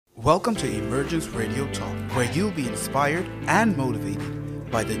Welcome to Emergence Radio Talk, where you'll be inspired and motivated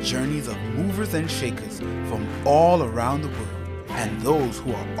by the journeys of movers and shakers from all around the world and those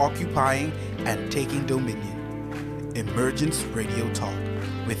who are occupying and taking dominion. Emergence Radio Talk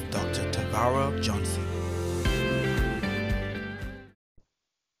with Dr. Tavara Johnson.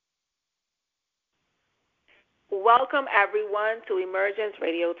 Welcome, everyone, to Emergence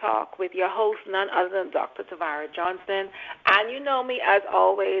Radio Talk with your host, none other than Dr. Tavara Johnson. And you know me, as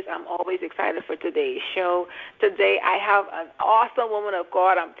always, I'm always excited for today's show. Today, I have an awesome woman of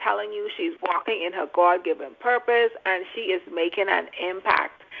God. I'm telling you, she's walking in her God-given purpose, and she is making an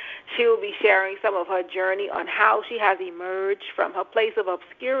impact. She will be sharing some of her journey on how she has emerged from her place of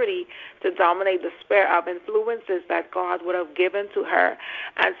obscurity to dominate the sphere of influences that God would have given to her.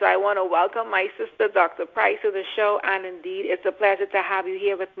 And so I want to welcome my sister, Dr. Price, to the show. And indeed, it's a pleasure to have you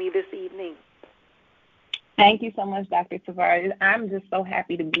here with me this evening. Thank you so much, Dr. Tavara. I'm just so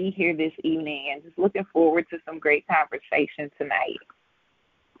happy to be here this evening and just looking forward to some great conversation tonight.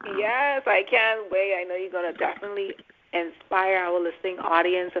 Yes, I can't wait. I know you're going to definitely inspire our listening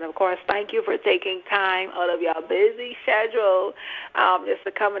audience. And, of course, thank you for taking time out of your busy schedule just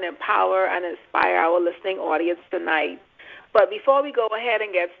to come and empower and inspire our listening audience tonight. But before we go ahead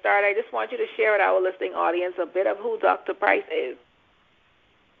and get started, I just want you to share with our listening audience a bit of who Dr. Price is.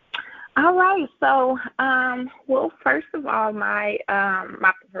 All right. So, well, first of all, my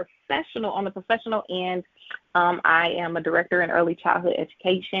professional end, I am a director in early childhood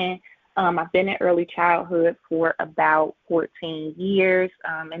education. I've been in early childhood for about 14 years,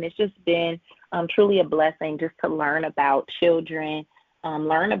 and it's just been truly a blessing just to learn about children,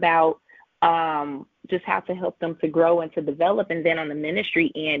 learn about just how to help them to grow and to develop. And then on the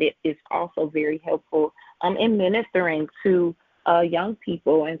ministry end, it is also very helpful in ministering to young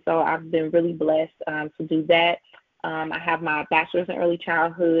people. And so I've been really blessed to do that. I have my bachelor's in early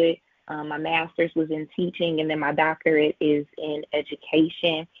childhood. My master's was in teaching, and then my doctorate is in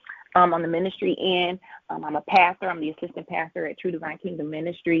education. On the ministry end, I'm a pastor. I'm the assistant pastor at True Divine Kingdom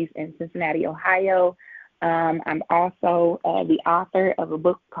Ministries in Cincinnati, Ohio. I'm also the author of a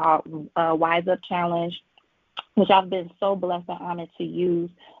book called Wise Up Challenge, which I've been so blessed and honored to use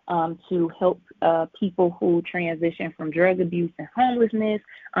to help people who transition from drug abuse and homelessness.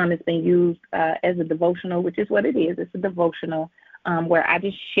 It's been used as a devotional, which is what it is. It's a devotional where I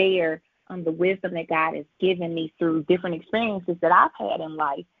just share the wisdom that God has given me through different experiences that I've had in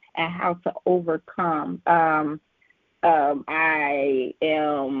life and how to overcome. I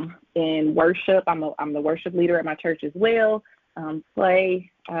am in worship. I'm the worship leader at my church as well.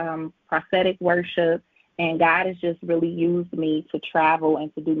 Play prophetic worship, and God has just really used me to travel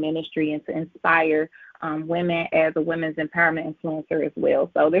and to do ministry and to inspire women as a women's empowerment influencer as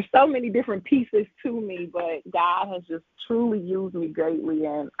well. So there's so many different pieces to me, but God has just truly used me greatly,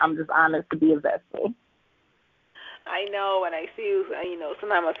 and I'm just honored to be a vessel. I know, and I see,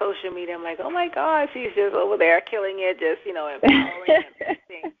 sometimes on social media, I'm like, oh, my God, she's just over there killing it, just, empowering and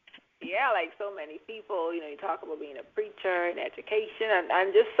everything. Yeah, like so many people, you talk about being a preacher and education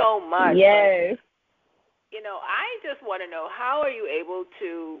and just so much. Yes. But, I just want to know, how are you able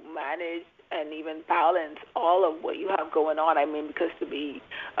to manage and even balance all of what you have going on? I mean, because to be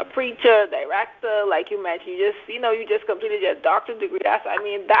a preacher, director, like you mentioned, you just completed your doctorate degree. That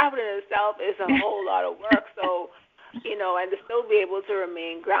in itself is a whole lot of work. So, and to still be able to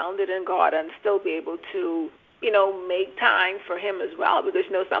remain grounded in God and still be able to, make time for Him as well. Because,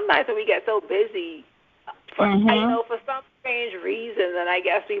 sometimes when we get so busy, for some strange reasons, and I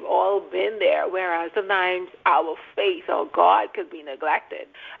guess we've all been there, whereas sometimes our faith or God could be neglected.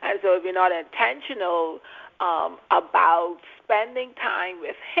 And so if you're not intentional about spending time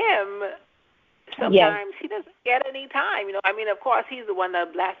with Him, sometimes He doesn't get any time. Of course, He's the one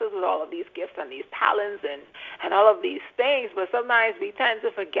that blesses with all of these gifts and these talents and all of these things, but sometimes we tend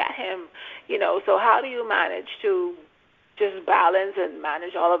to forget Him, So how do you manage to just balance and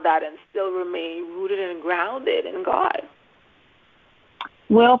manage all of that and still remain rooted and grounded in God?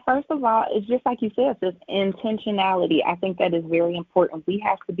 Well, first of all, it's just like you said, it's intentionality. I think that is very important. We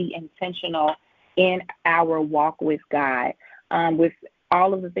have to be intentional in our walk with God, with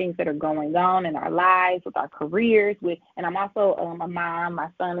all of the things that are going on in our lives, with our careers, and I'm also a mom. My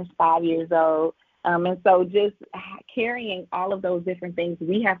son is 5 years old. And so just carrying all of those different things,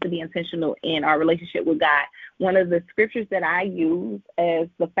 we have to be intentional in our relationship with God. One of the scriptures that I use as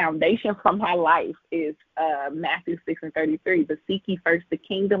the foundation for my life is Matthew 6:33. But seek ye first the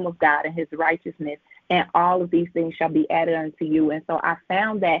kingdom of God and his righteousness, and all of these things shall be added unto you. And so I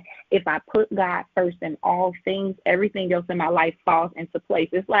found that if I put God first in all things, everything else in my life falls into place.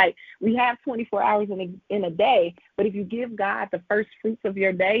 It's like we have 24 hours in a day, but if you give God the first fruits of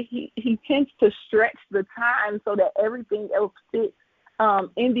your day, he tends to stretch the time so that everything else fits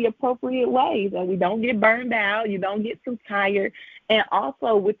in the appropriate ways, and we don't get burned out, you don't get too tired. And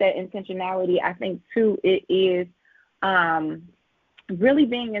also with that intentionality, I think too, it is really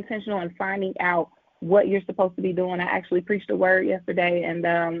being intentional and finding out what you're supposed to be doing. I actually preached a word yesterday, and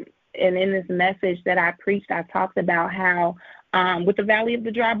in this message that I preached, I talked about how with the valley of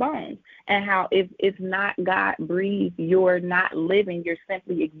the dry bones, and how if it's not God breathed, you're not living, you're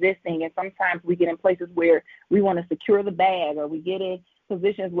simply existing. And sometimes we get in places where we want to secure the bag, or we get in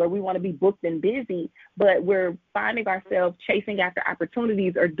positions where we want to be booked and busy, but we're finding ourselves chasing after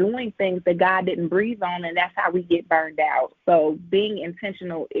opportunities or doing things that God didn't breathe on, and that's how we get burned out. So being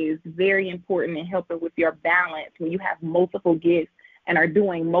intentional is very important in helping with your balance when you have multiple gifts and are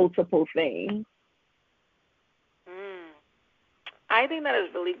doing multiple things. I think that is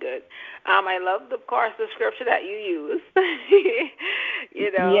really good. I love, of course, the scripture that you use,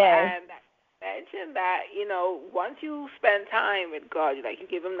 Yes. and mention that, once you spend time with God, you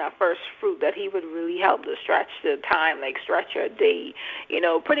give him that first fruit, that he would really help to stretch the time, stretch your day,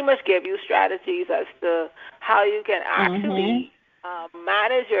 pretty much give you strategies as to how you can actually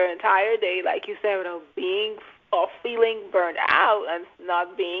manage your entire day, like you said, being or feeling burned out and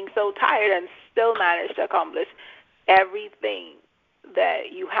not being so tired, and still manage to accomplish everything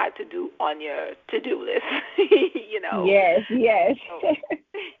that you had to do on your to-do list, Yes.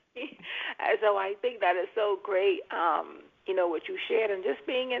 So I think that is so great, what you shared, and just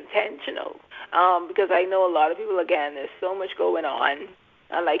being intentional, because I know a lot of people, again, there's so much going on.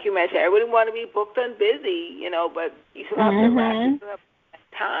 Like you mentioned, everybody want to be booked and busy, but you still have to rest, you still have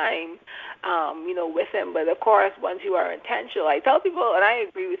time, with him. But, of course, once you are intentional, I tell people, and I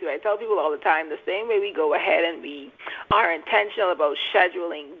agree with you, I tell people all the time, the same way we go ahead and we are intentional about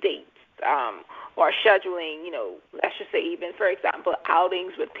scheduling dates, or scheduling, let's just say even, for example,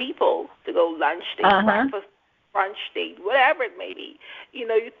 outings with people to go lunch date, breakfast, brunch date, whatever it may be. You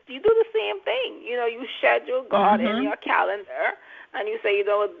do the same thing. You schedule God in your calendar, and you say,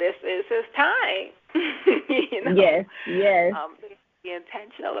 this is his time. Yes. Be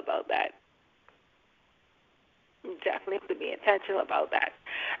intentional about that. You definitely have to be intentional about that.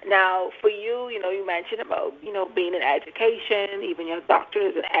 Now, for you, you mentioned about, being in education, even your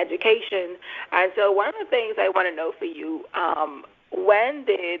doctorate is in education. And so one of the things I want to know for you, when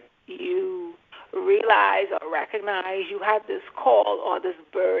did you realize or recognize you had this call or this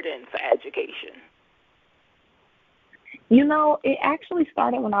burden for education? It actually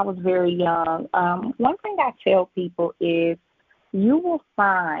started when I was very young. One thing I tell people is you will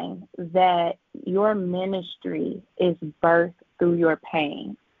find that your ministry is birthed through your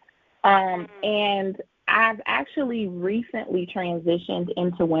pain. And I've actually recently transitioned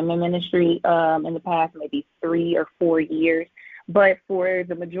into women ministry in the past maybe 3 or 4 years. But for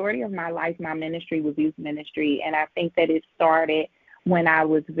the majority of my life, my ministry was youth ministry. And I think that it started when I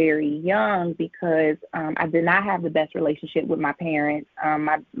was very young because I did not have the best relationship with my parents.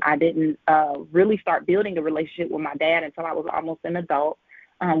 I didn't really start building a relationship with my dad until I was almost an adult,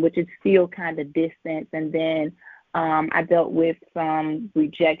 which is still kind of distant. And then I dealt with some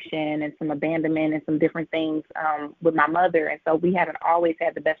rejection and some abandonment and some different things with my mother. And so we haven't always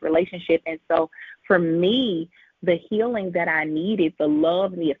had the best relationship. And so for me, the healing that I needed, the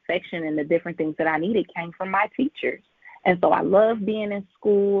love and the affection and the different things that I needed came from my teachers. And so I loved being in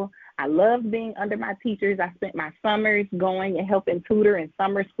school. I loved being under my teachers. I spent my summers going and helping tutor in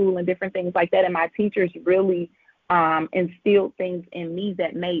summer school and different things like that. And my teachers really instilled things in me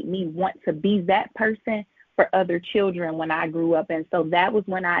that made me want to be that person for other children when I grew up. And so that was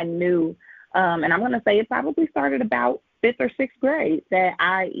when I knew, and I'm going to say it probably started about 5th or 6th grade, that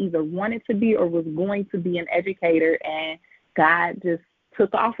I either wanted to be or was going to be an educator. And God just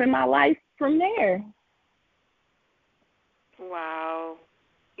took off in my life from there. Wow.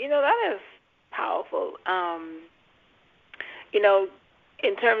 That is powerful.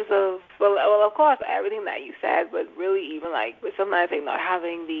 In terms of, well, of course, everything that you said, but really even with sometimes not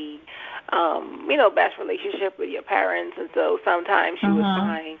having the, best relationship with your parents. And so sometimes you would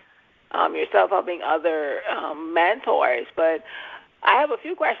find yourself helping other mentors. But I have a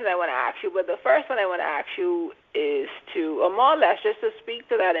few questions I want to ask you. But the first one I want to ask you is to, or more or less, just to speak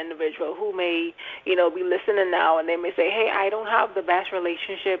to that individual who may, be listening now, and they may say, hey, I don't have the best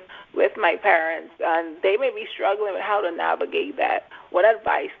relationship with my parents, and they may be struggling with how to navigate that. What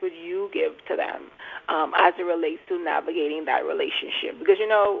advice would you give to them as it relates to navigating that relationship? Because,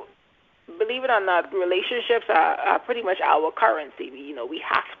 believe it or not, relationships are pretty much our currency. We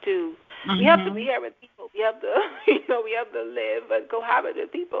have to we have to be here with people. We have to we have to live and cohabit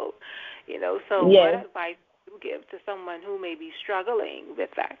with people. So what advice would you give to someone who may be struggling with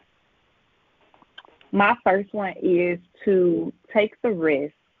that? My first one is to take the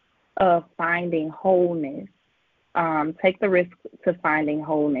risk of finding wholeness. Take the risk to finding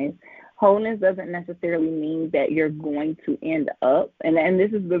wholeness. Wholeness doesn't necessarily mean that you're going to end up, and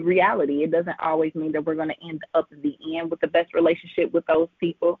this is the reality. It doesn't always mean that we're going to end up at the end with the best relationship with those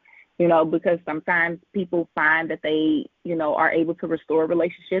people, because sometimes people find that they, are able to restore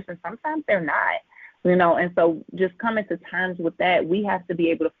relationships, and sometimes they're not, and so just coming to terms with that, we have to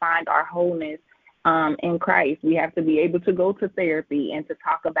be able to find our wholeness in Christ. We have to be able to go to therapy and to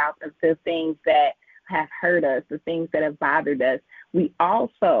talk about the things that have hurt us, the things that have bothered us. We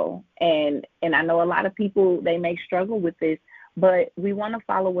also, and I know a lot of people, they may struggle with this, but we want to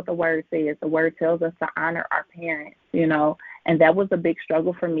follow what the word says. The word tells us to honor our parents, and that was a big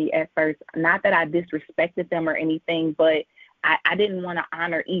struggle for me at first. Not that I disrespected them or anything, but I didn't want to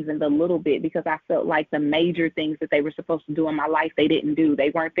honor even the little bit, because I felt like the major things that they were supposed to do in my life, they didn't do. They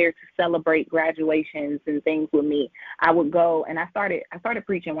weren't there to celebrate graduations and things with me. I would go, and I started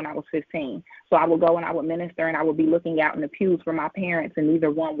preaching when I was 15. So I would go and I would minister, and I would be looking out in the pews for my parents, and neither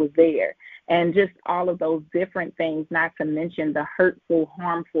one was there. And just all of those different things, not to mention the hurtful,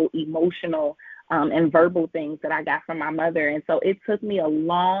 harmful, emotional, and verbal things that I got from my mother. And so it took me a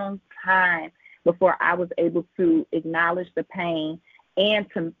long time before I was able to acknowledge the pain and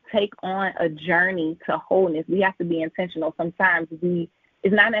to take on a journey to wholeness. We have to be intentional. Sometimes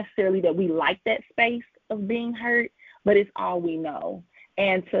it's not necessarily that we like that space of being hurt, but it's all we know.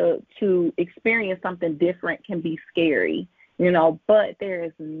 And to experience something different can be scary, but there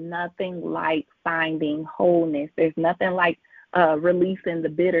is nothing like finding wholeness. There's nothing like releasing the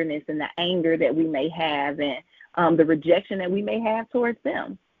bitterness and the anger that we may have, and the rejection that we may have towards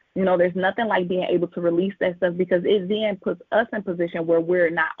them. There's nothing like being able to release that stuff, because it then puts us in a position where we're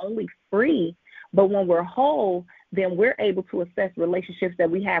not only free, but when we're whole, then we're able to assess relationships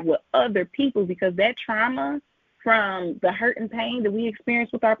that we have with other people, because that trauma from the hurt and pain that we experience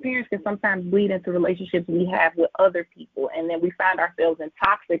with our parents can sometimes bleed into relationships we have with other people. And then we find ourselves in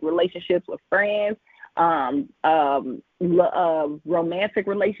toxic relationships with friends, romantic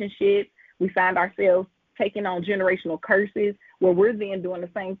relationships. We find ourselves taking on generational curses, where we're then doing the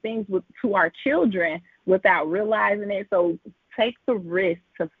same things to our children without realizing it. So take the risk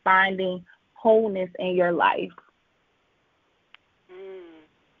to finding wholeness in your life.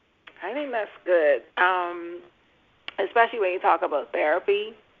 I think that's good, especially when you talk about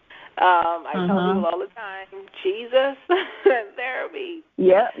therapy. I tell people all the time, Jesus and therapy.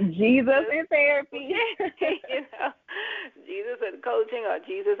 Yep, Jesus and therapy. Jesus and coaching, or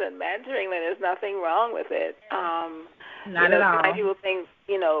Jesus and mentoring, then there's nothing wrong with it. Not at all. Sometimes people think,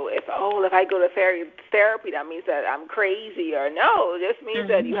 if I go to therapy, that means that I'm crazy, or no, it just means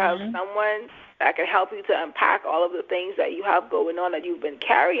that you have someone that can help you to unpack all of the things that you have going on that you've been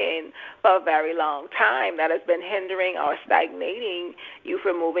carrying for a very long time, that has been hindering or stagnating you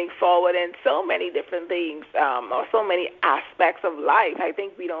from moving forward in so many different things, or so many aspects of life. I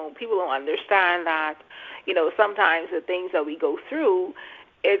think people don't understand that, sometimes the things that we go through,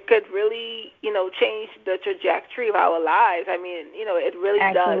 it could really, change the trajectory of our lives. I mean, it really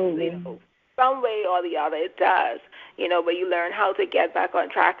does. Some way or the other, it does. But you learn how to get back on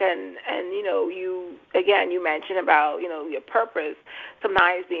track, and you mentioned about, your purpose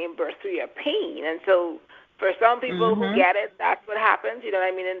sometimes being birthed through your pain. And so for some people who get it, that's what happens,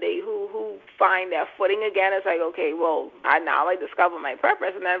 and they who find their footing again, it's like, okay, well, I discover my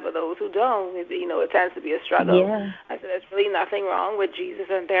purpose. And then for those who don't, it tends to be a struggle. Yeah. I said there's really nothing wrong with Jesus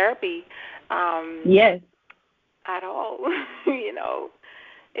and therapy. Yes. At all.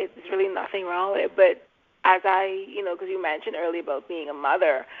 It's really nothing wrong with it. But as because you mentioned earlier about being a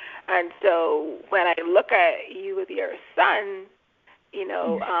mother, and so when I look at you with your son,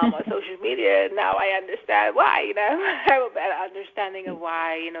 on social media, now I understand why. I have a better understanding of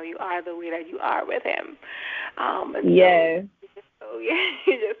why, you are the way that you are with him. Yes. So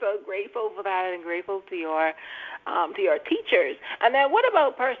you're just so grateful for that, and grateful to your teachers. And then what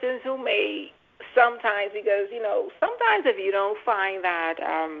about persons who may sometimes, because sometimes if you don't find that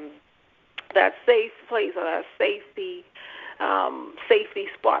that safe place or that safety safety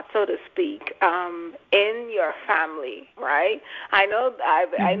spot, so to speak, in your family, right? I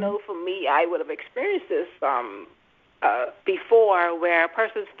know for me, I would have experienced this before, where a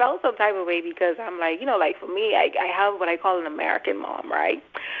person felt some type of way because I'm like, like for me, I have what I call an American mom, right?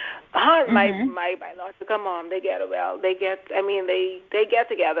 My biological mom, they get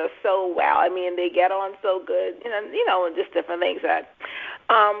together so well. I mean, they get on so good, and just different things that.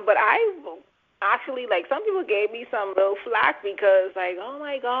 But I actually, like, some people gave me some real flack because, like, oh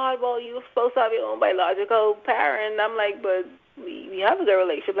my God, well, you're supposed to have your own biological parent. And I'm like, but we have a good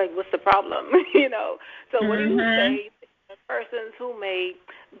relationship. Like, what's the problem? So what do you say to persons who may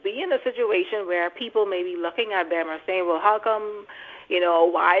be in a situation where people may be looking at them or saying, well, how come,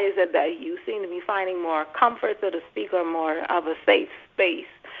 why is it that you seem to be finding more comfort, so to speak, or more of a safe space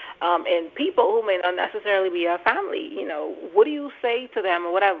in people who may not necessarily be your family? What do you say to them,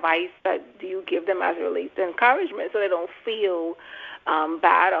 or what advice do you give them as it relates to encouragement so they don't feel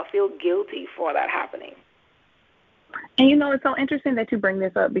bad or feel guilty for that happening? And, it's so interesting that you bring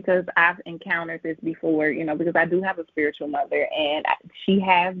this up because I've encountered this before, because I do have a spiritual mother, and she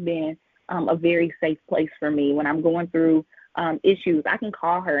has been a very safe place for me when I'm going through issues. I can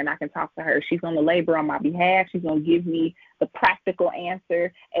call her and I can talk to her. She's going to labor on my behalf. She's going to give me the practical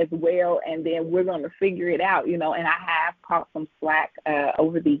answer as well, and then we're going to figure it out, and I have caught some slack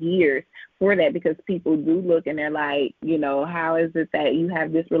over the years for that because people do look and they're like, how is it that you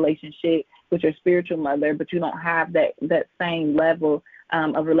have this relationship with your spiritual mother, but you don't have that same level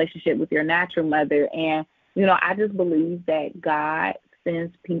of relationship with your natural mother? And, I just believe that God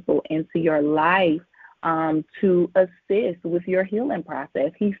sends people into your life to assist with your healing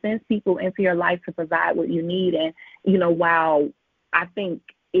process. He sends people into your life to provide what you need. And, while I think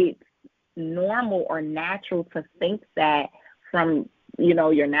it's normal or natural to think that from,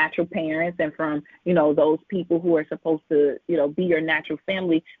 your natural parents and from, those people who are supposed to, be your natural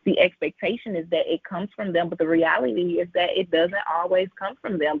family, the expectation is that it comes from them. But the reality is that it doesn't always come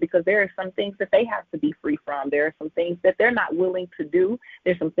from them because there are some things that they have to be free from. There are some things that they're not willing to do.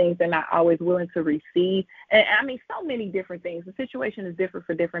 There's some things they're not always willing to receive. And so many different things. The situation is different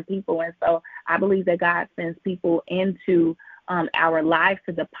for different people. And so I believe that God sends people into our lives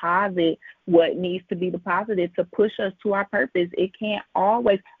to deposit what needs to be deposited to push us to our purpose. It can't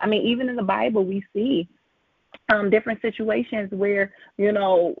always, even in the Bible, we see different situations where,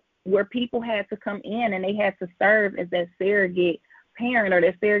 where people had to come in and they had to serve as that surrogate parent or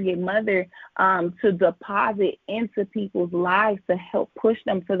that surrogate mother to deposit into people's lives to help push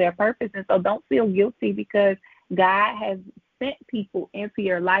them to their purpose. And so don't feel guilty because God has sent people into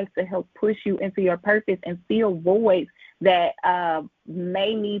your life to help push you into your purpose and fill voids that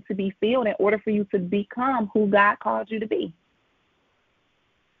may need to be filled in order for you to become who God called you to be.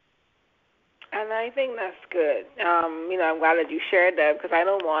 And I think that's good. I'm glad that you shared that because I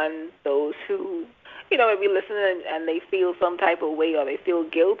don't want those who, maybe listen and they feel some type of way or they feel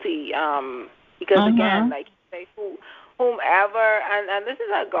guilty. Because, again, like you say, whomever, and this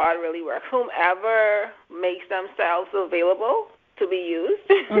is how God really works, whomever makes themselves available to be used,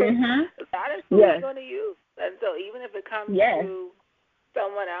 that is who He's going to use. And so even if it comes to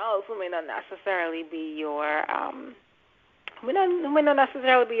someone else who may not necessarily be your, may not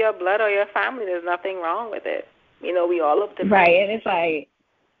necessarily be your blood or your family, there's nothing wrong with it. We all look different. Right, and it's like,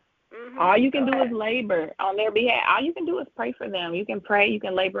 all you can do is labor on their behalf. All you can do is pray for them. You can pray, you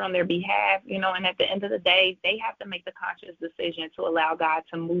can labor on their behalf, and at the end of the day, they have to make the conscious decision to allow God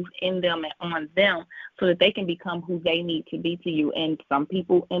to move in them and on them so that they can become who they need to be to you. And some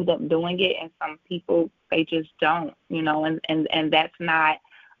people end up doing it, and some people, they just don't, and that's not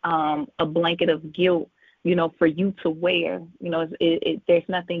a blanket of guilt, for you to wear. There's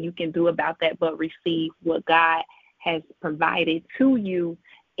nothing you can do about that but receive what God has provided to you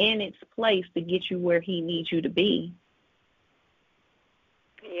in its place to get you where He needs you to be.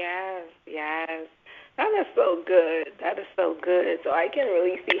 Yes. That is so good. So I can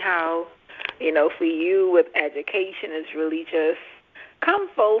really see how, for you with education, it's really just come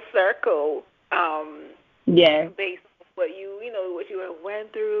full circle. Based on what you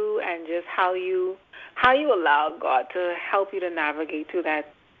went through and just how you allow God to help you to navigate through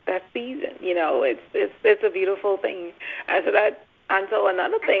that season. It's a beautiful thing. And so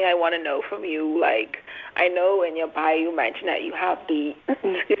another thing I want to know from you, like I know in your bio you mentioned that you have the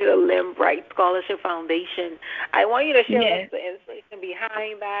Limb Bright Scholarship Foundation. I want you to share the inspiration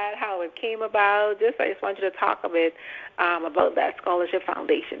behind that, how it came about. I just want you to talk a bit about that scholarship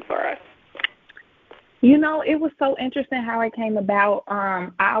foundation for us. It was so interesting how it came about.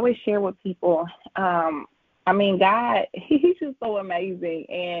 I always share with people, God, He's just so amazing.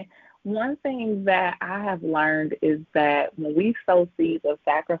 And one thing that I have learned is that when we sow seeds of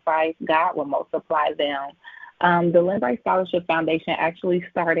sacrifice, God will multiply them. The Lynn Bright Scholarship Foundation actually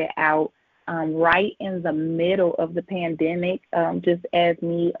started out right in the middle of the pandemic, just as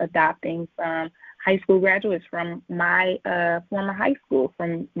me adopting some high school graduates from my former high school,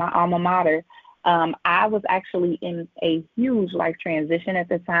 from my alma mater. I was actually in a huge life transition at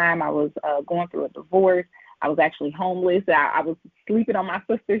the time. I was going through a divorce. I was actually homeless. I was sleeping on my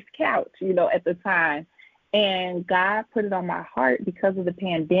sister's couch, at the time. And God put it on my heart because of the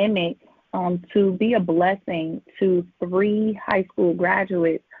pandemic to be a blessing to 3 high school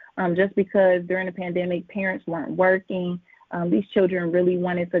graduates, just because during the pandemic, parents weren't working. These children really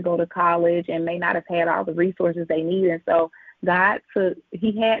wanted to go to college and may not have had all the resources they needed. And so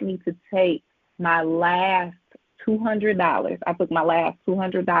He had me to take my last $200. I took my last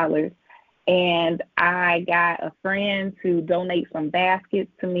 $200, and I got a friend to donate some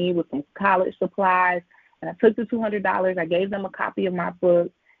baskets to me with some college supplies. And I took the $200. I gave them a copy of my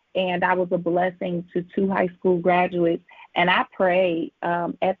book, and I was a blessing to 2 high school graduates. And I prayed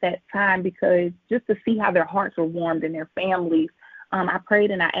at that time, because just to see how their hearts were warmed and their families, I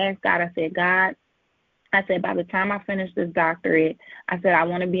prayed and I asked God. I said, God, by the time I finish this doctorate, I said, I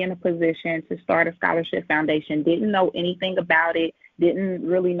want to be in a position to start a scholarship foundation. Didn't know anything about it, didn't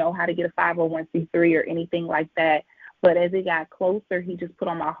really know how to get a 501c3 or anything like that. But as it got closer, He just put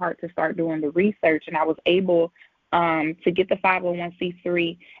on my heart to start doing the research, and I was able to get the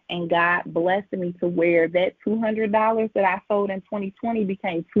 501c3, and God blessed me to where that $200 that I sold in 2020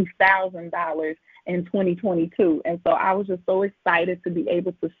 became $2,000 in 2022. And so I was just so excited to be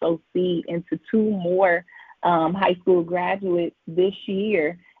able to sow seed into 2 more high school graduates this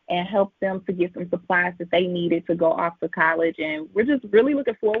year and help them to get some supplies that they needed to go off to college. And we're just really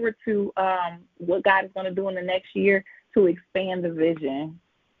looking forward to what God is going to do in the next year to expand the vision.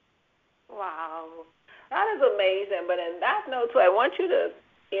 Wow. That is amazing. But in that note, too, I want you to,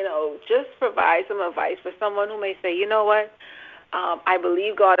 just provide some advice for someone who may say, you know what, I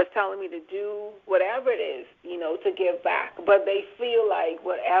believe God is telling me to do whatever it is, to give back. But they feel like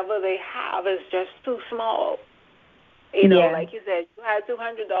whatever they have is just too small. Like you said, you had $200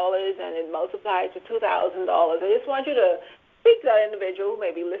 and it multiplied to $2,000. I just want you to speak to that individual who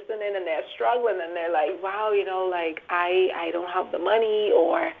may be listening and they're struggling and they're like, wow, I don't have the money,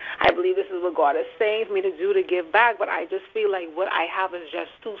 or I believe this is what God is saying for me to do to give back, but I just feel like what I have is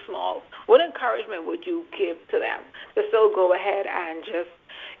just too small. What encouragement would you give to them to still go ahead and just,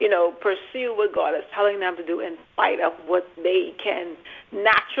 pursue what God is telling them to do in spite of what they can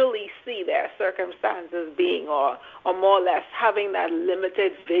naturally see their circumstances being, or more or less having that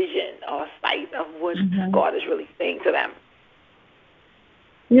limited vision or sight of what God is really saying to them?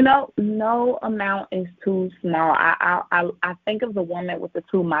 No amount is too small. I think of the woman with the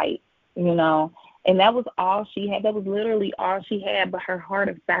 2 mites, and that was all she had. That was literally all she had, but her heart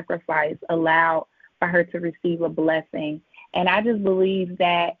of sacrifice allowed for her to receive a blessing. And I just believe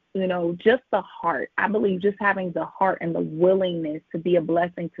that, just the heart, I believe just having the heart and the willingness to be a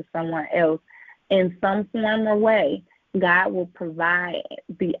blessing to someone else in some form or way, God will provide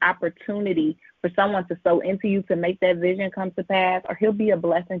the opportunity for someone to sow into you to make that vision come to pass, or He'll be a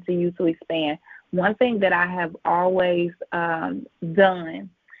blessing to you to expand. One thing that I have always done,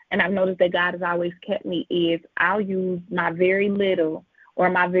 and I've noticed that God has always kept me, is I'll use my very little or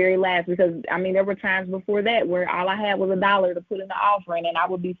my very last, because, there were times before that where all I had was $1 to put in the offering, and I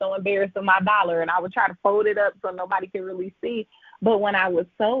would be so embarrassed of my $1, and I would try to fold it up so nobody could really see. But when I would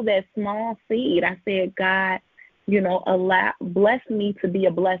sow that small seed, I said, God, bless me to be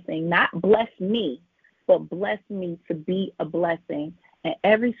a blessing. Not bless me, but bless me to be a blessing. And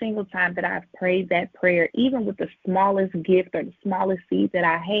every single time that I've prayed that prayer, even with the smallest gift or the smallest seed that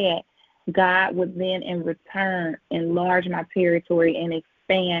I had, God would then in return enlarge my territory and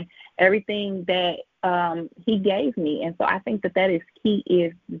expand everything that He gave me. And so I think that is key,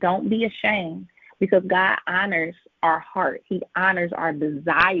 is don't be ashamed, because God honors our heart. He honors our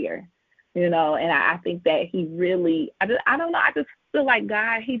desire. And I think that He really, I just feel like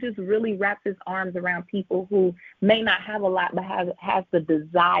God, He just really wraps His arms around people who may not have a lot, but has the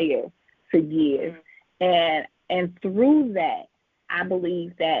desire to give. And through that, I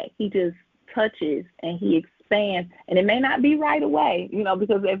believe that He just touches and He expands. And it may not be right away,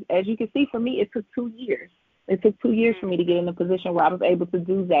 because as you can see, for me, it took 2 years. It took 2 years for me to get in a position where I was able to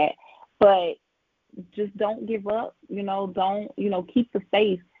do that. But just don't give up, don't, keep the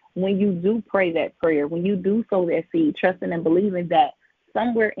faith. When you do pray that prayer, when you do sow that seed, trusting and believing that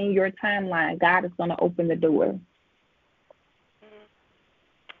somewhere in your timeline, God is going to open the door.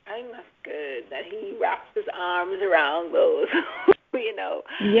 I think that's good that He wraps His arms around those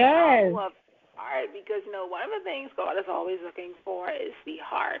Yes. Who have heart, because one of the things God is always looking for is the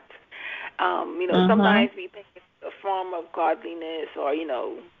heart. Mhm. Sometimes we think it's a form of godliness, or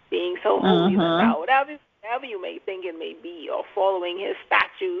being so holy or Mhm. thou, whatever you may think it may be, or following His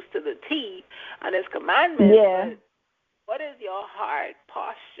statutes to the T and His commandments. Yeah. But what is your heart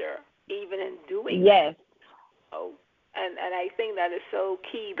posture, even in doing that? Yes. And I think that is so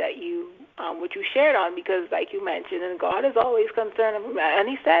key that you what you shared on, because like you mentioned, and God is always concerned about, and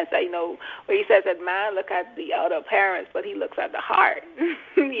He says that where He says that man look at the outer appearance, but He looks at the heart. And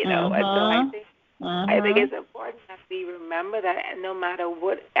so Mhm. I think Mhm. it's important that we remember that no matter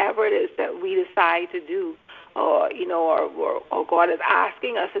whatever it is that we decide to do, or God is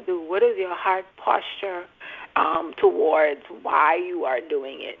asking us to do, what is your heart posture towards why you are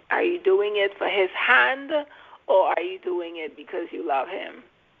doing it? Are you doing it for His hand, or are you doing it because you love Him?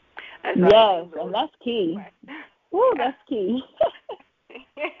 And so I Yes, think and those that's key. Woo, yeah. that's key.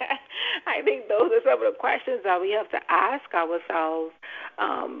 Yeah, I think those are some of the questions that we have to ask ourselves.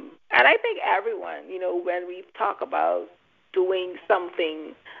 And I think everyone, when we talk about doing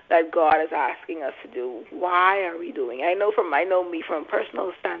something that God is asking us to do, why are we doing it? I know me from a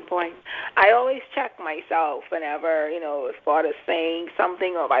personal standpoint, I always check myself whenever, if God is saying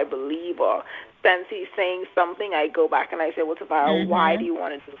something, or if I believe, or since He's saying something, I go back and I say, well, Tafara, why do Mhm. you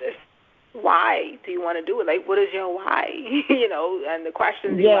want to do this? Why do you want to do it? Like, what is your why? And the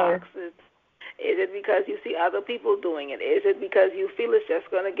questions you Yes. ask is it because you see other people doing it? Is it because you feel it's just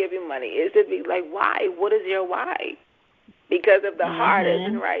going to give you money? Is it like, why? What is your why? Because if the heart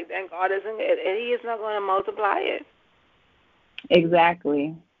isn't Mhm. right, then God isn't, He is not going to multiply it.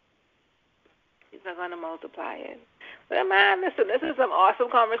 Exactly. He's not going to multiply it. But man, listen, this is some awesome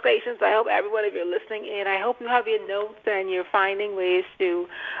conversations. I hope everyone, if you're listening in, I hope you have your notes and you're finding ways to,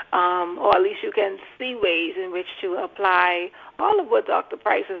 or at least you can see ways in which to apply all of what Dr.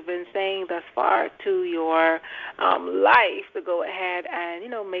 Price has been saying thus far to your life, to go ahead and,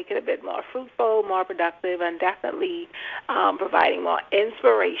 make it a bit more fruitful, more productive, and definitely providing more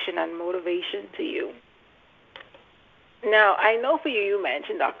inspiration and motivation to you. Now, I know for you, you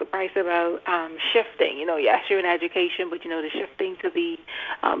mentioned, Dr. Price, about shifting. Yes, you're in education, but, the shifting to the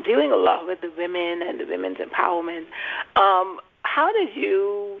dealing a lot with the women and the women's empowerment. How did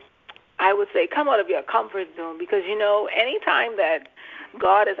you, I would say, come out of your comfort zone? Because, anytime that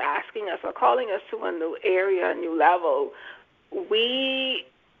God is asking us or calling us to a new area, a new level, we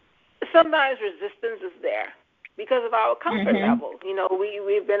sometimes resistance is there because of our comfort Mhm. level.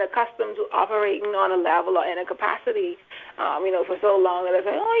 We've been accustomed to operating on a level or in a capacity, for so long that I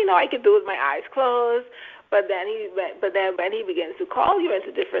say, I can do it with my eyes closed. But then when He begins to call you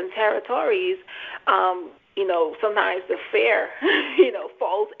into different territories, sometimes the fear,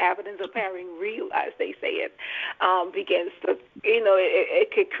 false evidence appearing real, as they say it, begins to,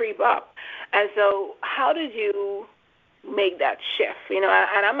 it could creep up. And so, how did you make that shift? And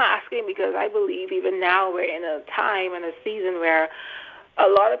I'm asking because I believe even now we're in a time and a season where a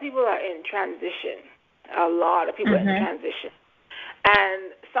lot of people are in transition. A lot of people are in Mhm. transition.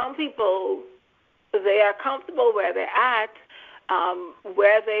 And some people, they are comfortable where they're at,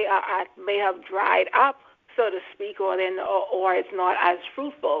 where they are at may have dried up, so to speak, or it's not as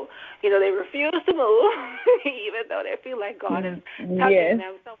fruitful. They refuse to move, even though they feel like God is tugging Yes.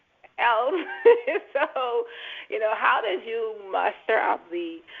 them somewhere else. So, how did you muster up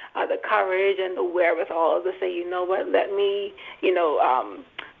the courage and the wherewithal to say, what, let me,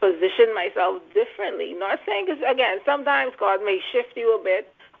 position myself differently? Not saying, because again, sometimes God may shift you a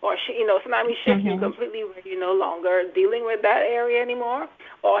bit, or sometimes He shifts you Mhm. completely where you're no longer dealing with that area anymore,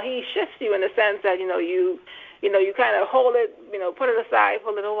 or He shifts you in the sense that you kind of hold it, put it aside for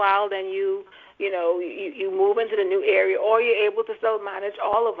a little while, then you move into the new area, or you're able to still manage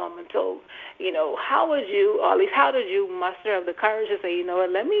all of them until, how would you, or at least how did you muster up the courage to say,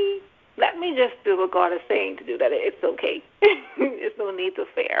 what, let me just do what God is saying to do, that it's okay. There's no need to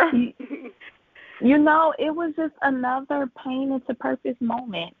fear. It was just another pain into purpose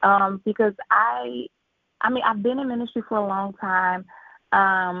moment. Because I've been in ministry for a long time.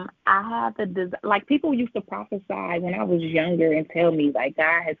 I had like people used to prophesy when I was younger and tell me like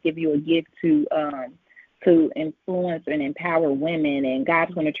God has given you a gift to influence and empower women, and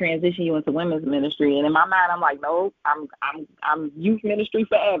God's going to transition you into women's ministry. And in my mind, I'm like, no, I'm youth ministry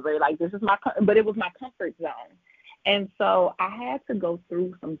forever. Like this is but it was my comfort zone. And so I had to go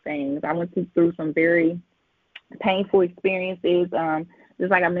through some things. I went through some very painful experiences. Just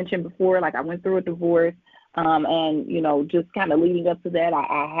like I mentioned before, like I went through a divorce, and just kind of leading up to that,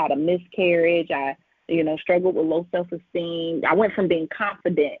 I had a miscarriage. I struggled with low self-esteem. I went from being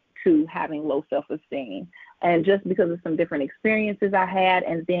confident to having low self-esteem. and just because of some different experiences I had.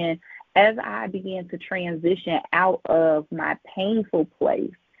 And then as I began to transition out of my painful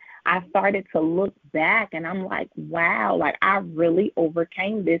place, I started to look back and I'm like, wow, like I really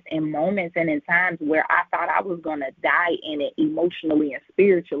overcame this in moments and in times where I thought I was going to die in it emotionally and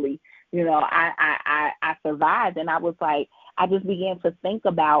spiritually. You know, I survived, and I was like, I just began to think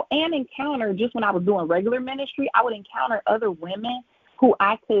about and encounter, just when I was doing regular ministry, I would encounter other women who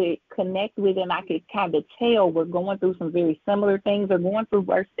I could connect with and I could kind of tell were going through some very similar things or going through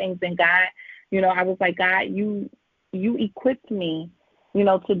worse things than God. You know, I was like, God, you equipped me, you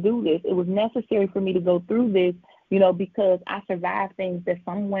know, to do this. It was necessary for me to go through this, you know, because I survived things that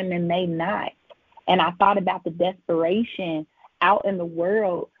some women may not. And I thought about the desperation out in the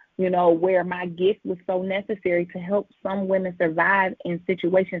world, you know, where my gift was so necessary to help some women survive in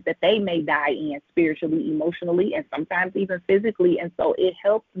situations that they may die in spiritually, emotionally, and sometimes even physically. And so it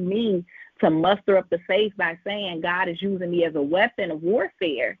helped me to muster up the faith by saying God is using me as a weapon of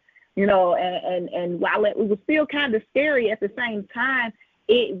warfare, you know, and while it was still kind of scary at the same time,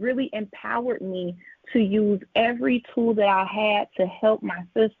 it really empowered me to use every tool that I had to help my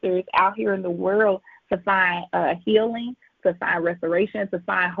sisters out here in the world to find healing, to find restoration, to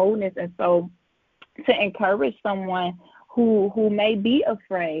find wholeness. And so to encourage someone who may be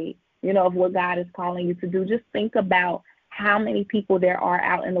afraid, you know, of what God is calling you to do, just think about how many people there are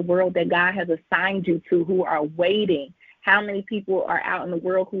out in the world that God has assigned you to who are waiting. How many people are out in the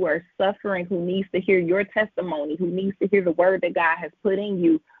world who are suffering, who needs to hear your testimony, who needs to hear the word that God has put in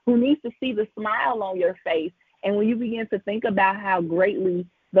you, who needs to see the smile on your face. And when you begin to think about how greatly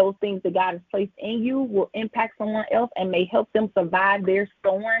those things that God has placed in you will impact someone else and may help them survive their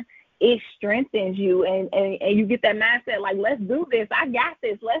storm, it strengthens you. And you get that mindset like, let's do this. I got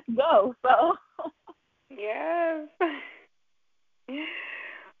this. Let's go. So, yes.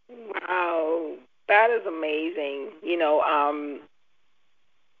 Wow. That is amazing, you know,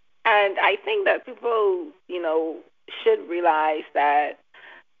 and I think that people, you know, should realize that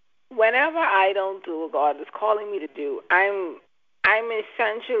whenever I don't do what God is calling me to do, I'm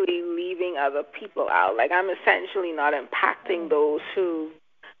essentially leaving other people out. Like, I'm essentially not impacting those who,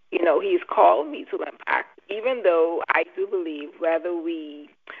 you know, He's called me to impact, even though I do believe whether we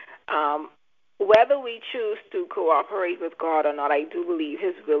choose to cooperate with God or not, I do believe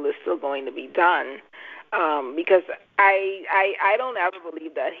His will is still going to be done, because I don't ever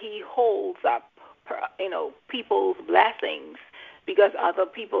believe that He holds up, you know, people's blessings because other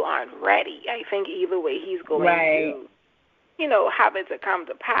people aren't ready. I think either way He's going to, you know, have it to come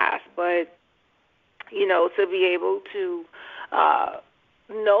to pass. But, you know, to be able to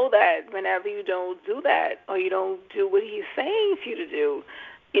know that whenever you don't do that or you don't do what He's saying for you to do,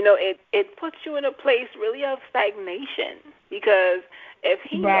 you know, it puts you in a place really of stagnation, because if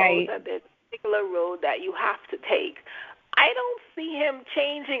He knows that there's a particular road that you have to take, I don't see Him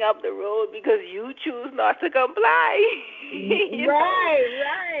changing up the road because you choose not to comply.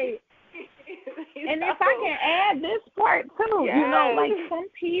 Right. And if I can add this part too, you know, like some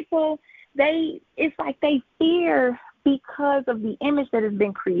people, it's like they fear because of the image that has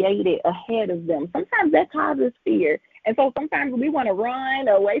been created ahead of them. Sometimes that causes fear. And so sometimes we want to run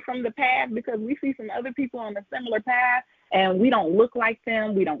away from the path because we see some other people on a similar path and we don't look like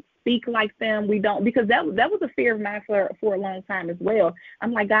them. We don't speak like them. We don't, because that was a fear of mine for a long time as well.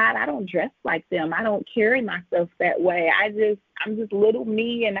 I'm like, God, I don't dress like them. I don't carry myself that way. I'm just little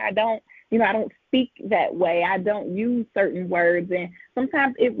me, and I don't speak that way. I don't use certain words, and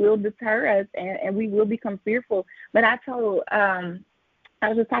sometimes it will deter us and we will become fearful. But I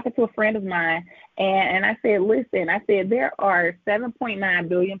was just talking to a friend of mine, and I said, listen, there are 7.9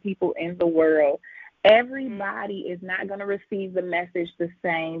 billion people in the world. Everybody is not going to receive the message the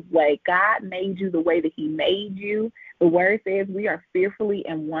same way. God made you the way that He made you. The word says we are fearfully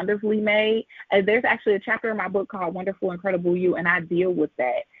and wonderfully made. And there's actually a chapter in my book called Wonderful, Incredible You, and I deal with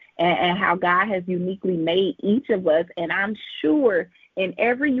that and how God has uniquely made each of us. And I'm sure in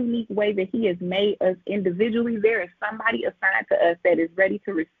every unique way that He has made us individually, there is somebody assigned to us that is ready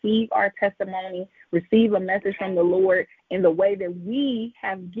to receive our testimony, receive a message from the Lord in the way that we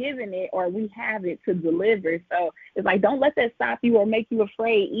have given it or we have it to deliver. So it's like, don't let that stop you or make you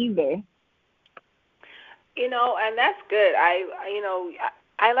afraid either. You know, and that's good.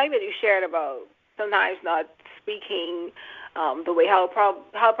 I like that you shared about sometimes not speaking the way how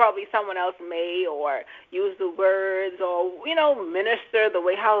probably someone else may, or use the words, or, you know, minister the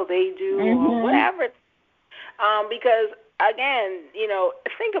way how they do, or whatever. Because, again, you know,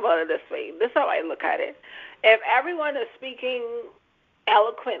 think about it this way. This is how I look at it. If everyone is speaking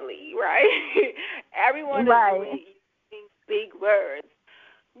eloquently, right, everyone is using big words,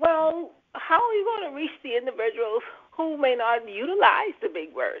 well, how are you going to reach the individuals who may not utilize the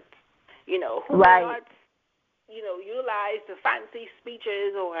big words? Who may not utilize the fancy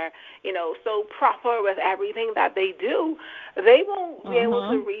speeches or, so proper with everything that they do, they won't be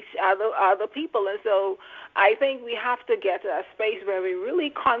able to reach other people. And so I think we have to get to a space where we're really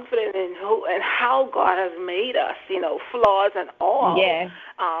confident in who and how God has made us, flaws and all,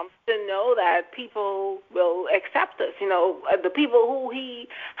 to know that people will accept us. The people who He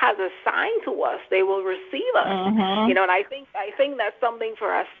has assigned to us, they will receive us. And I think that's something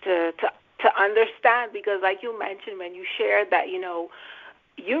for us to understand, because like you mentioned when you shared that,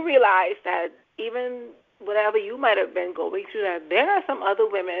 you realize that even whatever you might have been going through, that there are some other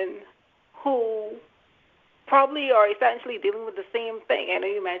women who probably are essentially dealing with the same thing. I know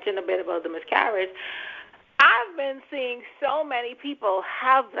you mentioned a bit about the miscarriage. I've been seeing so many people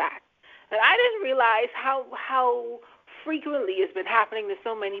have that, and I didn't realize how frequently it's been happening to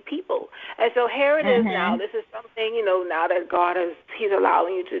so many people. And so here it is now. This is something, now that God He's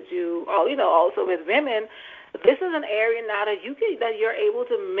allowing you to do, also with women. This is an area now that you're able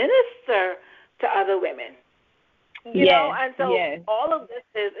to minister to other women. And so all of this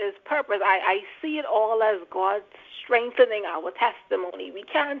is purpose. I see it all as God strengthening our testimony. We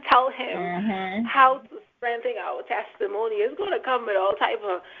can't tell Him how to strengthen our testimony. It's going to come with all type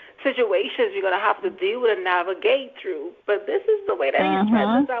of situations you're going to have to deal with and navigate through. But this is the way that He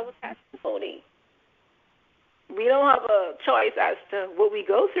strengthens our testimony. We don't have a choice as to what we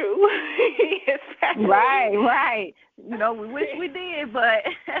go through. Right. We wish we did, but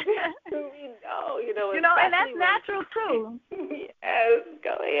we know, and that's natural too. Yes,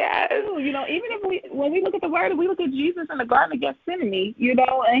 go ahead. Even when we look at the Word, we look at Jesus in the Garden of Gethsemane,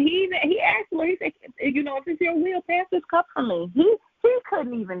 and he asked, he said, if it's your will, pass this cup from me. He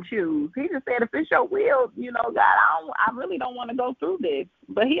couldn't even choose. He just said, if it's your will, God, I really don't want to go through this.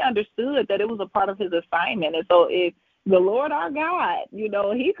 But he understood that it was a part of his assignment. And so if the Lord our God,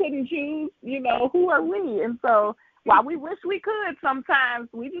 He couldn't choose, who are we? And so while we wish we could sometimes,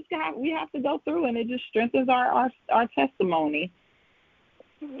 we have to go through, and it just strengthens our testimony.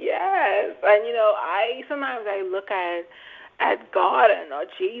 Yes. And, sometimes I look at God and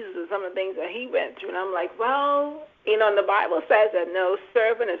Jesus and some of the things that He went through, and I'm like, well, and the Bible says that no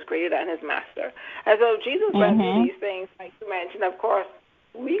servant is greater than his master. And so Jesus went through these things, like you mentioned. Of course,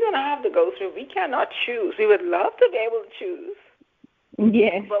 we're going to have to go through. We cannot choose. We would love to be able to choose.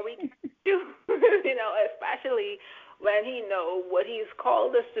 Yes. But we can't choose, especially when He knows what He's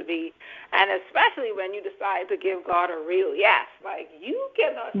called us to be, and especially when you decide to give God a real yes. Like, you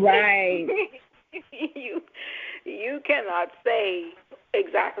cannot you cannot say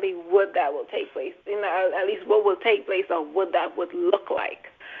exactly what that will take place, at least what will take place or what that would look like,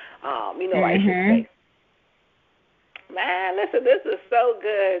 I should say. Man, listen, this is so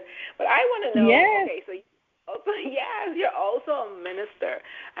good. But I want to know, okay, so you're also a minister,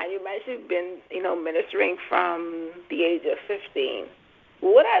 and you mentioned you've been, ministering from the age of 15.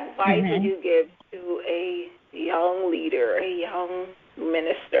 What advice would you give to a young leader, a young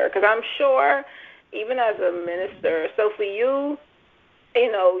minister? Because I'm sure, even as a minister, so for you,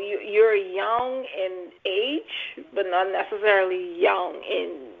 you're young in age, but not necessarily young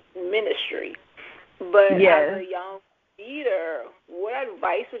in ministry. But as a young leader, what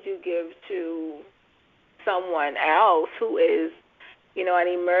advice would you give to someone else who is, an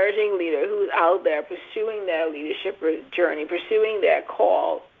emerging leader who's out there pursuing their leadership journey, pursuing their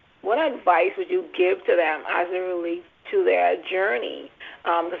call? What advice would you give to them as it relates to their journey?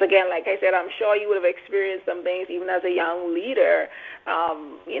 Because, again, like I said, I'm sure you would have experienced some things even as a young leader.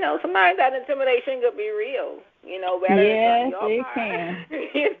 Sometimes that intimidation could be real, whether it's on your part,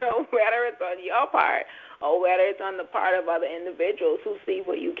 whether it's on your part or whether it's on the part of other individuals who see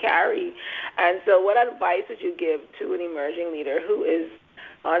what you carry. And so what advice would you give to an emerging leader who is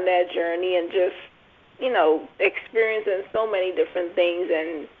on their journey and just, experiencing so many different things,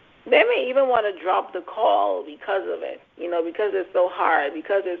 and they may even want to drop the call because of it, because it's so hard,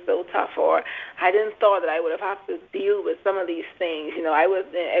 because it's so tough, or I didn't thought that I would have to deal with some of these things. I was,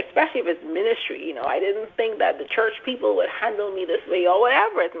 especially if it's ministry, I didn't think that the church people would handle me this way, or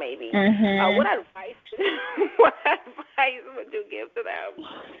whatever it may be. What advice would you give to them?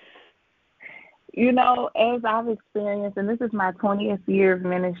 As I've experienced, and this is my 20th year of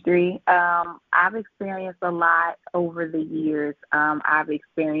ministry, I've experienced a lot over the years. I've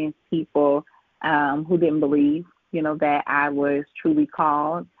experienced people who didn't believe, that I was truly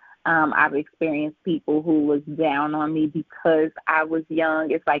called. I've experienced people who was down on me because I was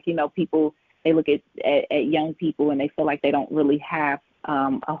young. It's like, people, they look at young people and they feel like they don't really have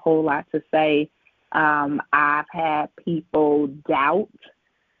a whole lot to say. I've had people doubt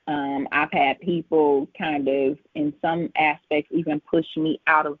I've had people kind of, in some aspects, even push me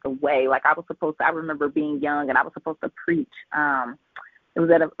out of the way. Like I remember being young and I was supposed to preach. It was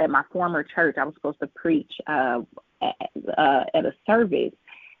at my former church. I was supposed to preach at a service.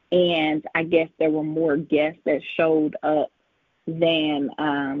 And I guess there were more guests that showed up than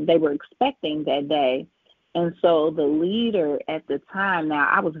they were expecting that day. And so the leader at the time, now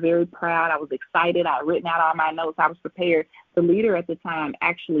I was very proud. I was excited. I had written out all my notes. I was prepared. The leader at the time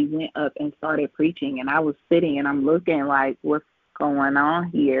actually went up and started preaching. And I was sitting and I'm looking like, what's going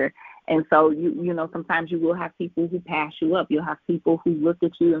on here? And so, you know, sometimes you will have people who pass you up. You'll have people who look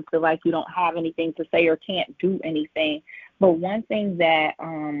at you and feel like you don't have anything to say or can't do anything. But one thing that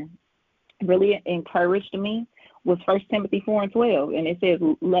really encouraged me was 1 Timothy 4:12, and it says,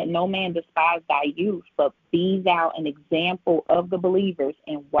 let no man despise thy youth, but be thou an example of the believers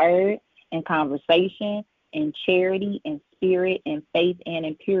in word and conversation, in charity, in spirit, in faith, and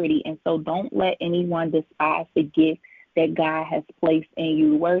in purity. And so don't let anyone despise the gift that God has placed in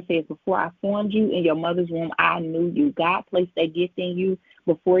you. The word says, before I formed you in your mother's womb, I knew you. God placed that gift in you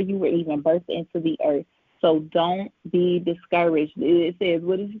before you were even birthed into the earth. So don't be discouraged. It says,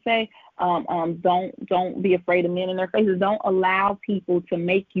 what does it say? Don't be afraid of men in their faces. Don't allow people to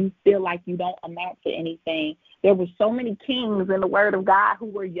make you feel like you don't amount to anything. There were so many kings in the Word of God who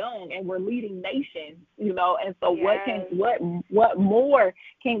were young and were leading nations, you know. And so, yes. what more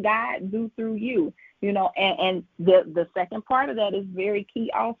can God do through you? You know, and the second part of that is very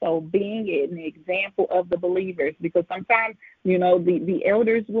key also, being an example of the believers, because sometimes, you know, the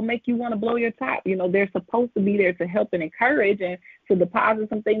elders will make you want to blow your top. You know, they're supposed to be there to help and encourage and to deposit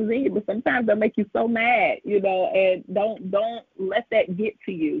some things in you, but sometimes they'll make you so mad, you know, and don't let that get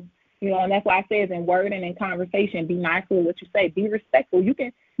to you. You know, and that's why it says in word and in conversation, be mindful of what you say, be respectful. You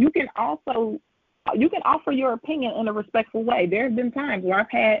can offer your opinion in a respectful way. There have been times where I've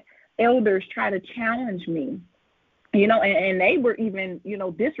had elders try to challenge me, you know, and they were even, you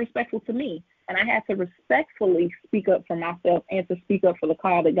know, disrespectful to me. And I had to respectfully speak up for myself and to speak up for the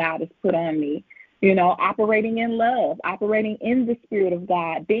call that God has put on me, you know, operating in love, operating in the Spirit of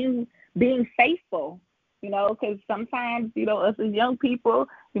God, being faithful, you know, because sometimes, you know, us as young people,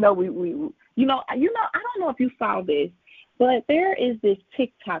 you know, we I don't know if you saw this, but there is this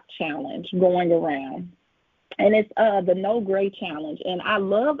TikTok challenge going around. And it's the No Gray Challenge. And I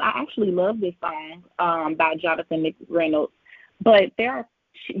actually love this song by Jonathan McReynolds. But there are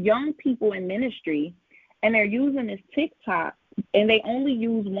young people in ministry, and they're using this TikTok, and they only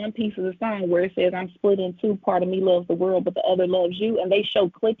use one piece of the song where it says, I'm split in two, part of me loves the world, but the other loves you. And they show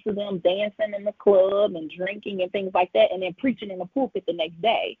clips of them dancing in the club and drinking and things like that, and then preaching in the pulpit the next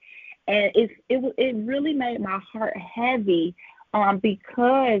day. And it really made my heart heavy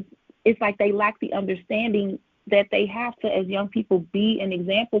because it's like they lack the understanding that they have to, as young people, be an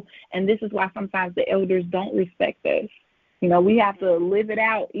example. And this is why sometimes the elders don't respect us. You know, we have to live it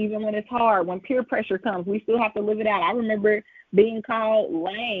out even when it's hard. When peer pressure comes, we still have to live it out. I remember being called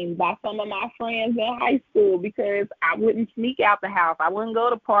lame by some of my friends in high school because I wouldn't sneak out the house. I wouldn't go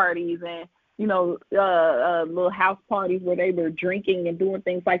to parties and, you know, little house parties where they were drinking and doing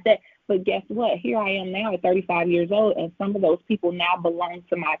things like that. But guess what? Here I am now at 35 years old, and some of those people now belong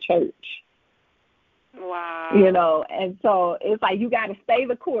to my church. Wow. You know, and so it's like you got to stay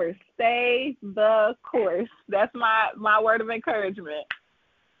the course. Stay the course. That's my word of encouragement.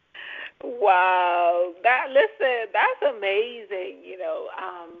 Wow. That's amazing, you know,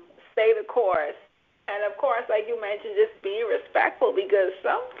 stay the course. And, of course, like you mentioned, just being respectful, because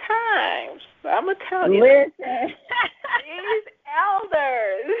sometimes, I'm going to tell you, these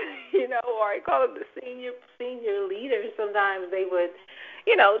elders, you know, or I call them the senior leaders, sometimes they would,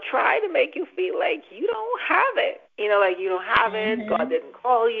 you know, try to make you feel like you don't have it. You know, like you don't have it. God didn't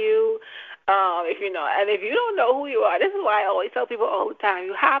call you. If you don't know who you are, this is why I always tell people all the time,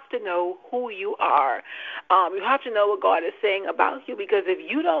 you have to know who you are. You have to know what God is saying about you, because if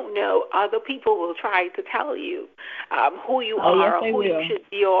you don't know, other people will try to tell you who you are, or who you should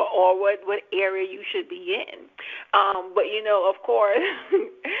be, or what area you should be in. But, you know, of course,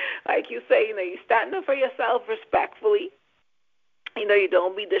 like you say, you know, you stand up for yourself respectfully. You know, you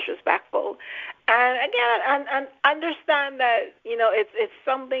don't be disrespectful. And again, and understand that, you know, it's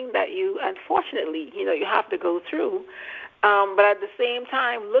something that you, unfortunately, you know, you have to go through. But at the same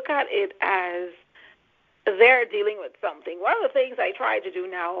time, look at it as they're dealing with something. One of the things I try to do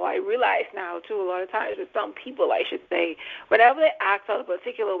now, I realize now, too, a lot of times with some people, I should say, whenever they act out a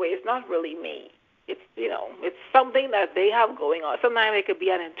particular way, it's not really me. It's, you know, it's something that they have going on. Sometimes it could be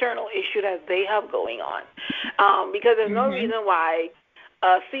an internal issue that they have going on, because there's no reason why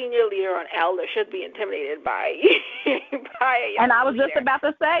a senior leader or an elder should be intimidated by by a young And I was leader. just about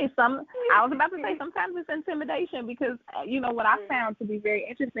to say sometimes it's intimidation because what I found to be very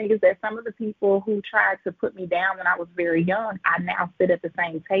interesting is that some of the people who tried to put me down when I was very young, I now sit at the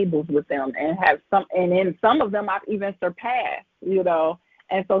same tables with them and in some of them I've even surpassed,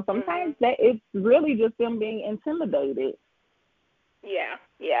 And so sometimes that it's really just them being intimidated. Yeah.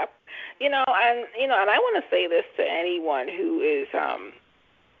 And I want to say this to anyone who is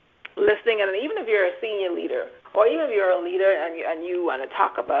listening, and even if you're a senior leader, or even if you're a leader and you want to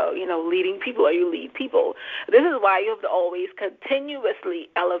talk about, leading people, or you lead people, this is why you have to always continuously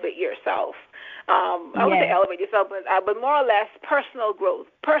elevate yourself. I wouldn't say elevate yourself, but more or less personal growth,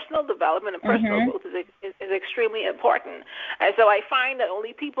 personal development, and personal growth is extremely important. And so I find that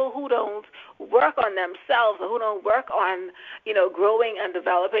only people who don't work on themselves or who don't work on, growing and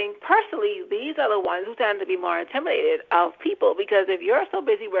developing personally, these are the ones who tend to be more intimidated of people, because if you're so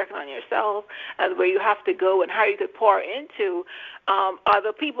busy working on yourself and where you have to go and how you could pour into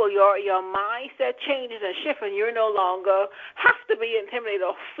other people, your mindset changes and shifts, and you're no longer have to be intimidated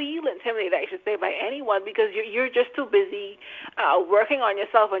or feel intimidated, I should say, by anyone, because you're just too busy working on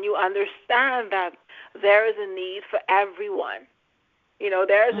yourself, and you understand that there is a need for everyone.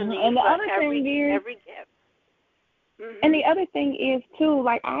 There is a need for every gift. And the other thing is, too,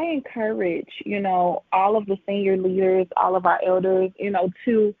 like I encourage, all of the senior leaders, all of our elders,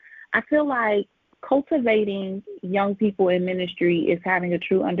 I feel like cultivating young people in ministry is having a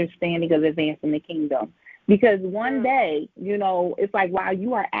true understanding of advancing the kingdom. Because one day, it's like while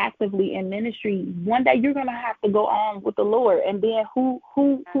you are actively in ministry, one day you're going to have to go on with the Lord. And then who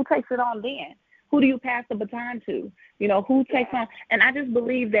takes it on then? Who do you pass the baton to? Who takes on? And I just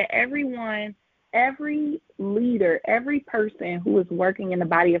believe that every leader, every person who is working in the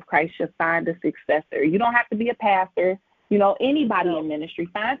body of Christ should find a successor. You don't have to be a pastor. Anybody in ministry,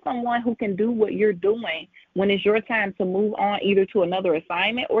 find someone who can do what you're doing when it's your time to move on either to another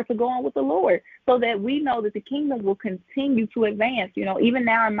assignment or to go on with the Lord, so that we know that the kingdom will continue to advance. Even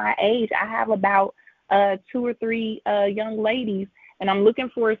now in my age, I have about 2 or 3 young ladies, and I'm looking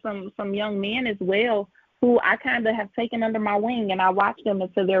for some young men as well who I kind of have taken under my wing, and I watch them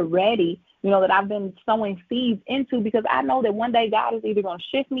until they're ready, that I've been sowing seeds into, because I know that one day God is either going to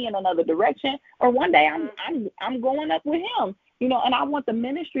shift me in another direction, or one day I'm going up with him, and I want the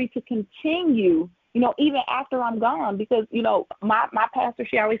ministry to continue, even after I'm gone, because, my pastor,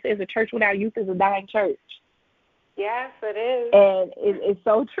 she always says a church without youth is a dying church. Yes, it is. And it's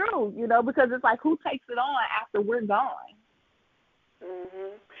so true, because it's like, who takes it on after we're gone?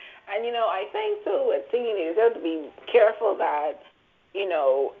 And, I think, too, with senior leaders, you have to be careful that,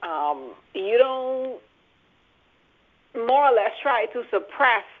 you don't more or less try to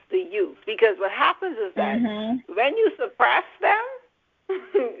suppress the youth. Because what happens is that when you suppress them,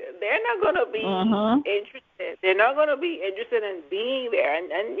 they're not going to be interested. They're not going to be interested in being there and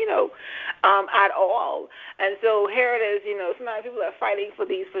at all. And so here it is, sometimes people are fighting for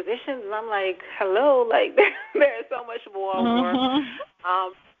these positions, and I'm like, hello, like there's so much more work.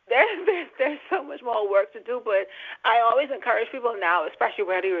 There's so much more work to do, but I always encourage people now, especially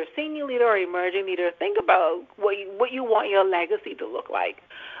whether you're a senior leader or emerging leader, think about what you want your legacy to look like.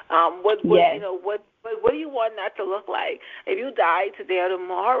 What do you want that to look like? If you die today or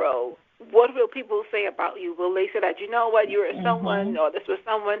tomorrow, what will people say about you? Will they say that, you were someone, or this was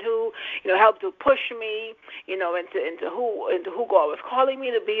someone who, helped to push me, into who God was calling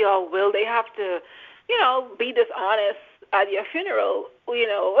me to be, or will they have to, be dishonest at your funeral,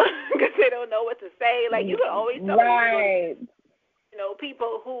 because they don't know what to say? Like, you can always tell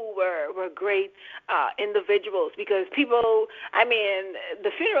people who were great individuals, because the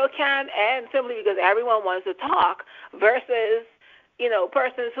funeral can't end simply because everyone wants to talk, versus,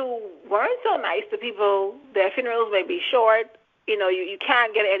 persons who weren't so nice to people. Their funerals may be short. You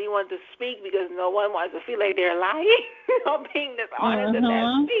can't get anyone to speak because no one wants to feel like they're lying or being dishonest in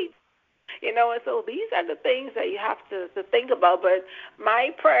their speech. And so these are the things that you have to think about. But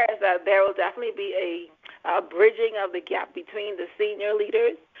my prayer is that there will definitely be a bridging of the gap between the senior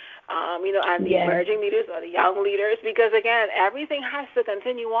leaders, and the emerging leaders or the young leaders, because, again, everything has to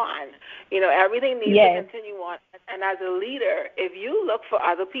continue on. Everything needs to continue on. And as a leader, if you look for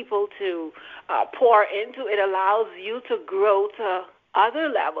other people to pour into, it allows you to grow to other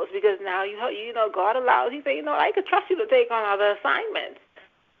levels, because now, God allows you to say, I could trust you to take on other assignments.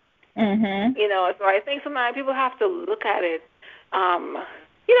 So I think sometimes people have to look at it,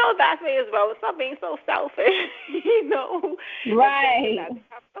 that way as well. Stop being so selfish, Right.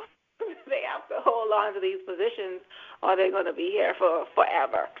 They have to hold on to these positions, or they're going to be here for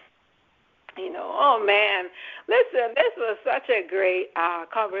forever. Oh man, listen, this was such a great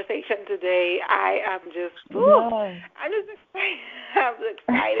conversation today. Yes. I'm just excited. I'm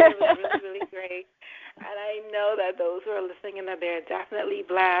excited. It was really, really great. And I know that those who are listening in, that they're definitely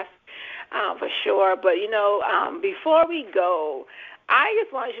blessed, for sure. But, before we go, I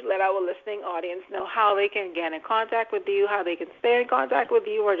just want you to let our listening audience know how they can get in contact with you, how they can stay in contact with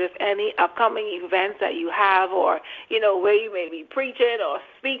you, or just any upcoming events that you have, or, where you may be preaching or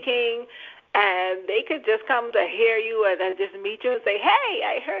speaking. And they could just come to hear you and then just meet you and say, hey,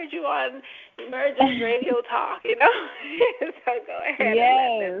 I heard you on Emergence Radio Talk, So go ahead and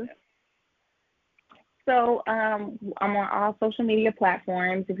let them know. So I'm on all social media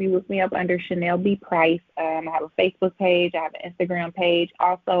platforms. If you look me up under Chanel B. Price, I have a Facebook page. I have an Instagram page.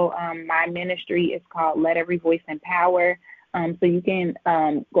 Also, my ministry is called Let Every Voice Empower. So you can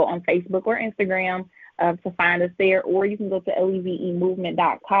go on Facebook or Instagram to find us there, or you can go to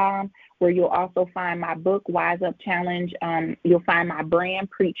levemovement.com, where you'll also find my book, Wise Up Challenge. You'll find my brand,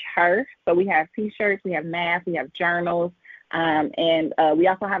 Preach Her. So we have T-shirts, we have masks, we have journals. And we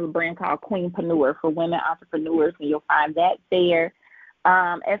also have a brand called Queenpreneur for women entrepreneurs, and you'll find that there.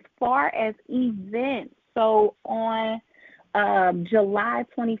 As far as events, so on July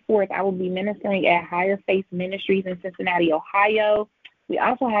 24th, I will be ministering at Higher Faith Ministries in Cincinnati, Ohio. We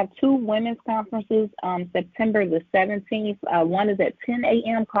also have 2 women's conferences on September the 17th. One is at 10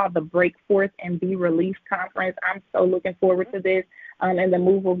 a.m. called the Break Forth and Be Released Conference. I'm so looking forward to this and the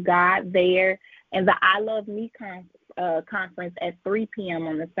move of God there. And the I Love Me conference at 3 p.m.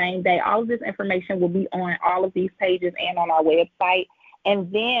 on the same day. All of this information will be on all of these pages and on our website. And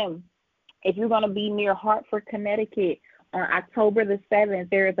then if you're going to be near Hartford, Connecticut, on October the 7th,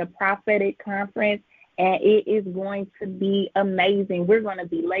 there is a prophetic conference, and it is going to be amazing. We're going to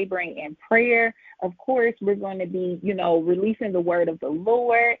be laboring in prayer. Of course, we're going to be, releasing the word of the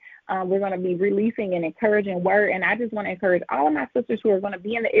Lord. We're going to be releasing an encouraging word. And I just want to encourage all of my sisters who are going to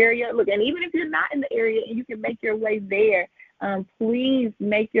be in the area. Look, and even if you're not in the area and you can make your way there, please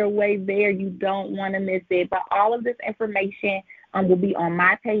make your way there. You don't want to miss it. But all of this information will be on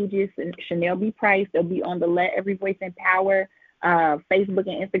my pages, Chanel B. Price. They'll be on the Let Every Voice Empower Facebook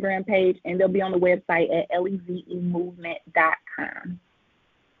and Instagram page, and they'll be on the website at levemovement.com.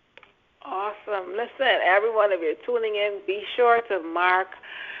 Awesome. Listen, everyone, if you're tuning in, be sure to mark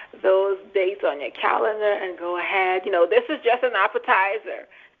those dates on your calendar and go ahead. This is just an appetizer.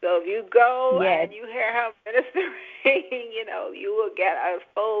 So if you go and you hear her ministering, you will get a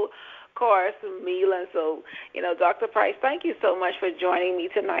full course meal. And so, Dr. Price, thank you so much for joining me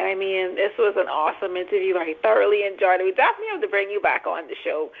tonight. I mean, this was an awesome interview. I thoroughly enjoyed it. We definitely have to bring you back on the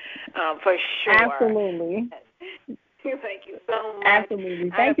show for sure. Absolutely. Thank you so much. Absolutely.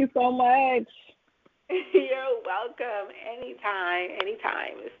 Thank you so much. You're welcome. Anytime.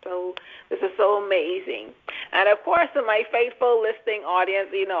 This is so amazing. And, of course, to my faithful listening audience,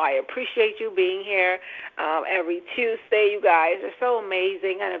 I appreciate you being here every Tuesday. You guys are so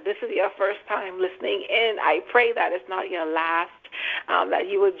amazing. And if this is your first time listening in, I pray that it's not your last, that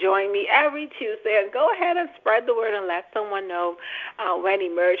you will join me every Tuesday. And go ahead and spread the word and let someone know when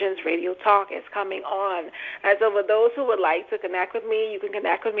Emergence Radio Talk is coming on. And so for those who would like to connect with me, you can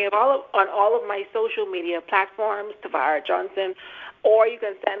connect with me on all of my social media platforms, Tavara Johnson, or you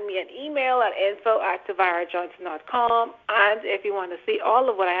can send me an email at info@tavarajohnson.com. And if you want to see all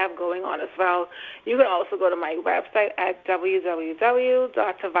of what I have going on as well, you can also go to my website at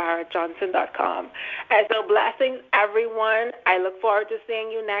www.tavarajohnson.com. And so blessings, everyone. I look forward to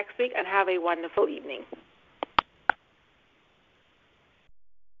seeing you next week, and have a wonderful evening.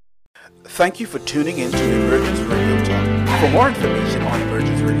 Thank you for tuning in to Emergence Radio Talk. For more information on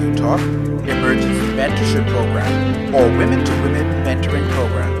Emergence Radio Talk, Emergence Mentorship Program, or Women to Women Mentoring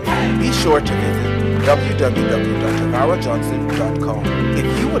Program, be sure to visit www.tavarajohnson.com. If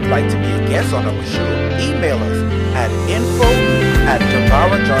you would like to be a guest on our show, email us at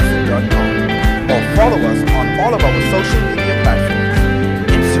info@tavarajohnson.com or follow us on all of our social media platforms,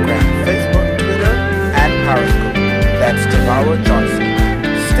 Instagram, Facebook, Twitter, and Periscope. That's Tavara Johnson.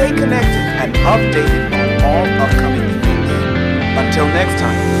 Stay connected and updated on all upcoming events. Until next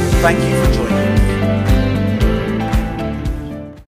time, thank you for joining us.